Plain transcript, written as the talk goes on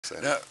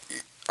setting. Now,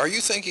 are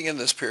you thinking in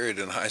this period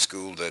in high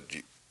school that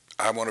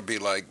I want to be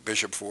like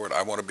Bishop Ford,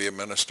 I want to be a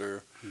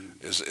minister?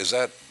 Is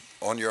that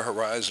on your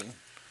horizon?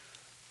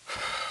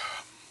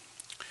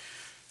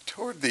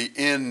 Toward the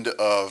end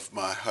of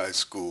my high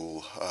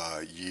school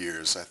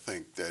years, I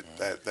think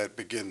that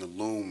began to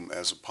loom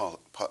as a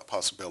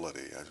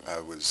possibility.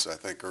 I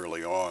think,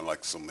 early on,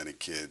 like so many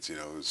kids, it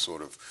was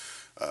sort of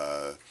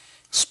uh,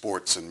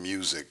 sports and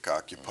music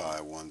occupy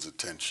one's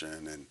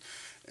attention,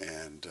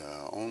 and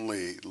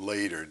only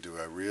later do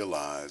I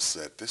realize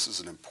that this is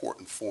an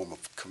important form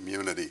of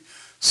community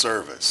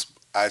service.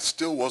 I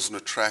still wasn't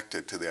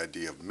attracted to the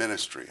idea of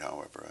ministry,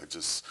 however.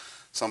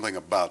 Something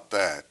about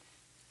that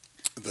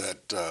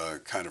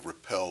kind of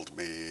repelled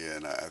me,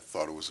 and I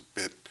thought it was a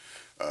bit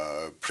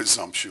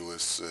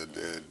presumptuous, and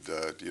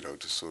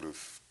to sort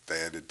of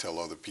stand and tell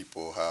other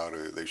people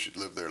they should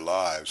live their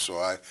lives. So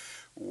I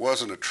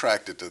wasn't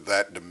attracted to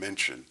that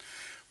dimension,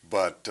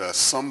 but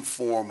some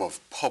form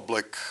of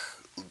public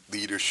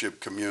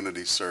leadership,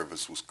 community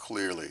service was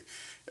clearly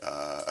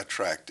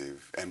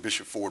attractive, and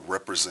Bishop Ford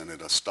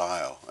represented a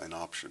style, an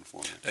option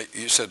for me.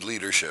 You said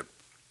leadership.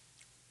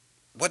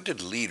 What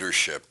did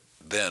leadership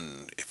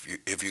then,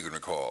 if you can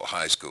recall,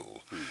 high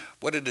school, Hmm.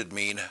 what did it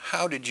mean?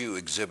 How did you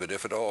exhibit,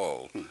 if at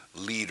all, Hmm.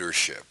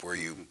 leadership? Were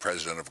you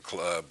president of a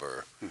club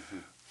or? Hmm.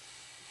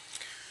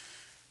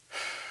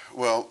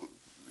 Well,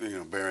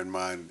 bear in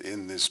mind,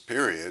 in this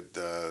period,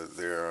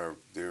 there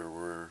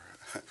were,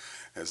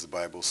 as the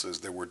Bible says,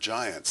 there were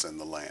giants in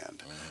the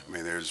land. I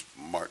mean, there's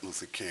Martin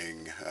Luther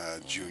King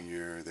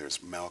Jr.,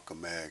 there's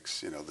Malcolm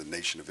X, the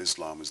Nation of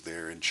Islam is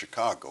there in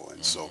Chicago,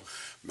 and so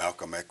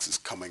Malcolm X is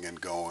coming and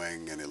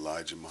going, and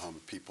Elijah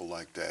Muhammad, people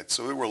like that.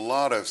 So there were a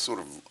lot of sort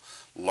of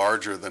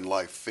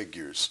larger-than-life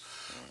figures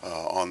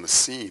on the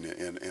scene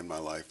in my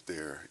life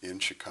there in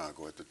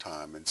Chicago at the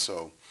time, and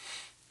so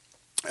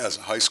as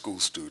a high school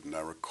student, I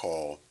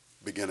recall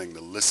beginning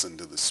to listen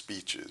to the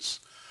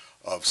speeches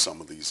of some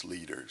of these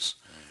leaders.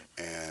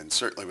 And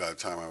certainly by the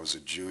time I was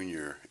a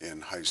junior in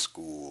high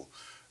school,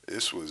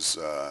 this was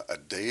a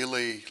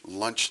daily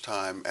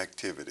lunchtime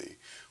activity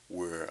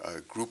where a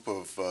group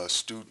of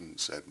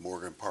students at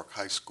Morgan Park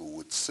High School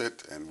would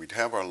sit and we'd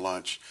have our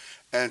lunch,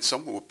 and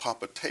someone would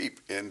pop a tape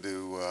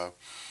into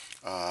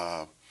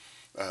a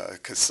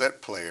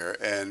cassette player,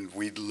 and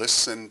we'd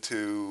listen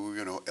to,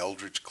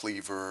 Eldridge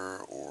Cleaver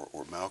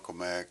or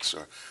Malcolm X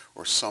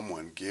or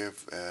someone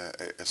give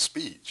a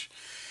speech.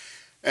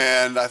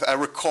 And I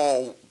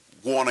recall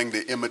wanting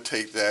to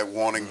imitate that,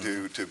 wanting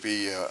to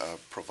be a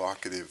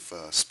provocative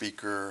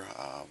speaker,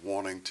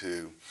 wanting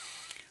to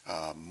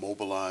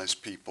mobilize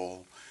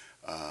people,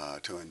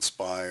 to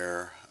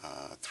inspire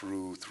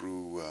through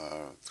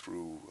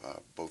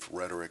both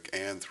rhetoric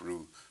and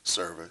through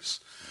service.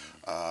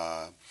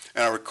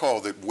 And I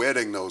recall that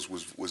wedding those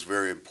was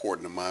very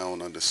important in my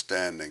own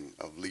understanding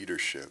of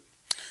leadership.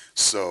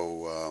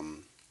 So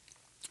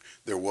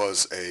there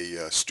was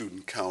a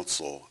student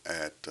council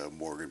at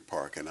Morgan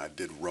Park, and I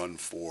did run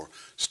for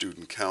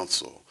student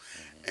council.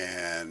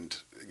 And,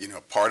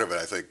 part of it,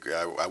 I think,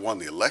 I won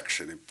the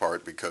election in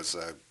part because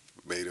I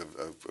made a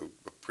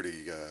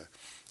pretty,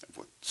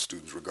 what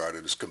students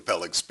regarded as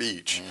compelling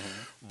speech.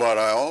 But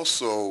I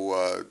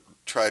also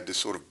tried to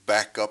sort of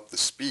back up the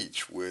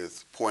speech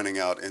with pointing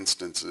out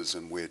instances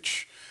in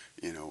which,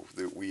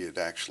 that we had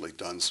actually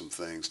done some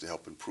things to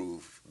help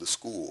improve the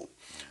school.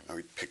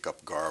 We'd pick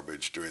up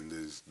garbage during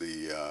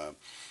the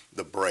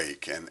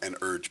break and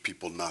urge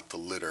people not to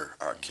litter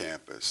our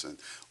campus and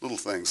little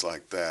things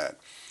like that.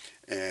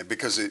 And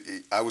because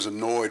I was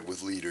annoyed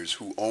with leaders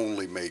who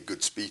only made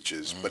good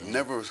speeches but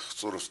never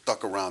sort of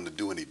stuck around to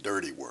do any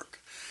dirty work.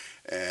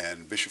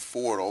 And Bishop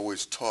Ford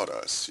always taught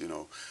us,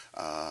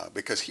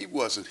 because he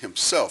wasn't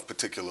himself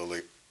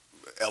particularly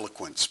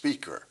eloquent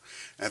speaker.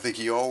 And I think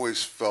he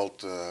always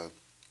felt a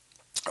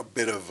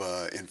bit of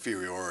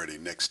inferiority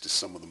next to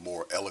some of the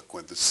more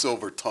eloquent, the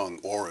silver-tongued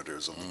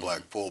orators of the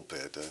black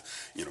pulpit,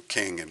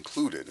 King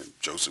included, and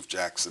Joseph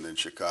Jackson in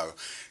Chicago.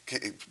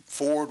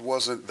 Ford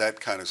wasn't that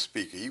kind of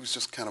speaker. He was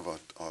just kind of a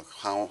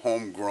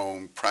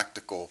homegrown,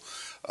 practical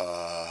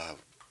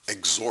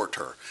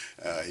exhorter.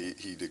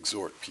 He'd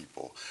exhort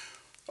people.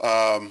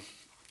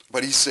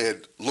 But he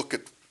said, look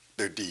at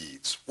their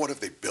deeds. What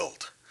have they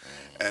built?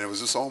 And it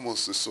was just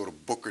almost this sort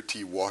of Booker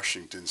T.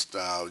 Washington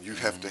style. You'd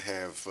have to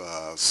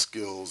have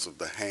skills of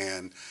the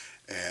hand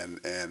and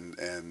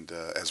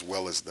as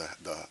well as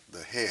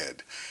the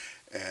head.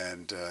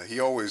 And he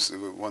always,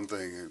 one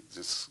thing that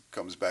just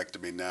comes back to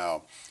me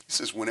now, he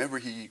says whenever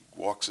he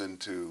walks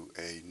into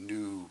a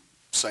new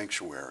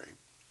sanctuary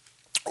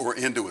or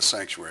into a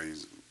sanctuary,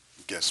 he's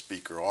a guest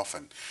speaker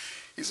often,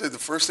 he said the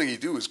first thing he'd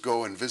do is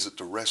go and visit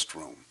the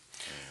restroom.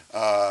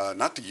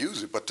 Not to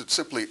use it, but to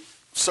simply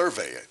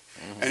survey it.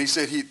 And he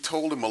said he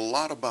told him a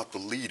lot about the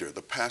leader,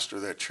 the pastor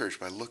of that church,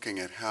 by looking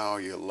at how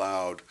he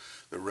allowed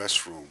the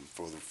restroom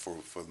for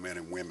the men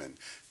and women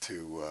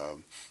to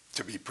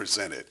be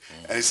presented.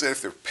 And he said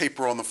if there was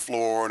paper on the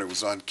floor and it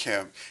was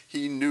unkempt,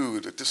 he knew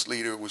that this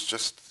leader was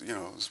just, it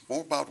was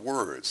more about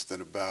words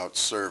than about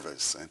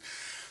service. And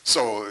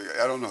So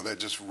I don't know, that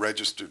just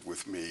registered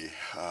with me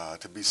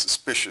to be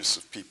suspicious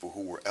of people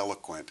who were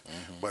eloquent,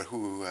 but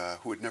who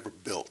had never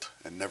built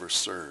and never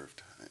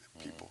served.